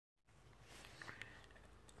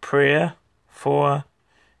Prayer for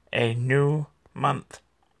a new month.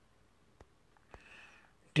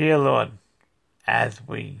 Dear Lord, as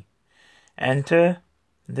we enter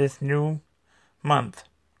this new month,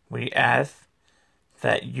 we ask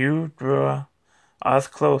that you draw us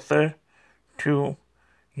closer to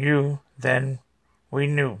you than we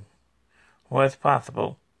knew was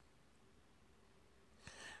possible.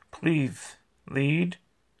 Please lead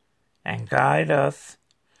and guide us.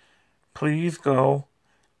 Please go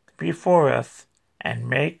before us and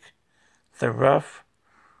make the rough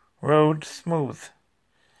road smooth.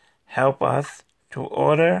 Help us to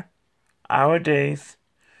order our days,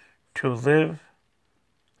 to live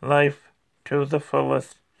life to the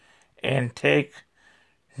fullest, and take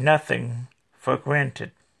nothing for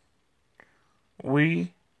granted.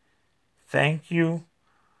 We thank you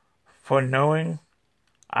for knowing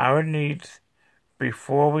our needs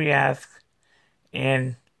before we ask,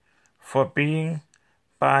 and for being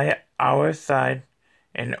by our side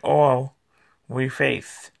in all we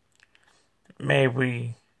face. May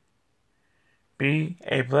we be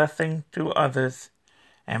a blessing to others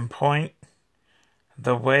and point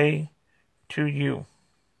the way to you.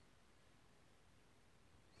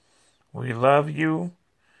 We love you,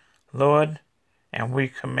 Lord, and we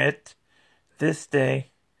commit this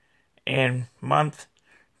day and month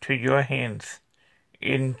to your hands.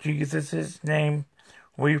 In Jesus' name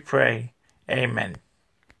we pray. Amen.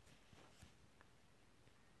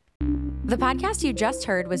 The podcast you just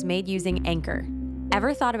heard was made using Anchor.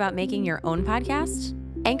 Ever thought about making your own podcast?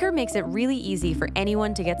 Anchor makes it really easy for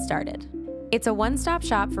anyone to get started. It's a one-stop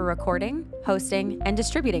shop for recording, hosting, and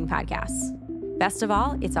distributing podcasts. Best of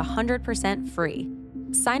all, it's 100% free.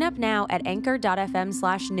 Sign up now at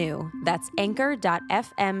anchor.fm/new. That's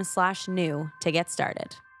anchor.fm/new to get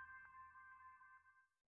started.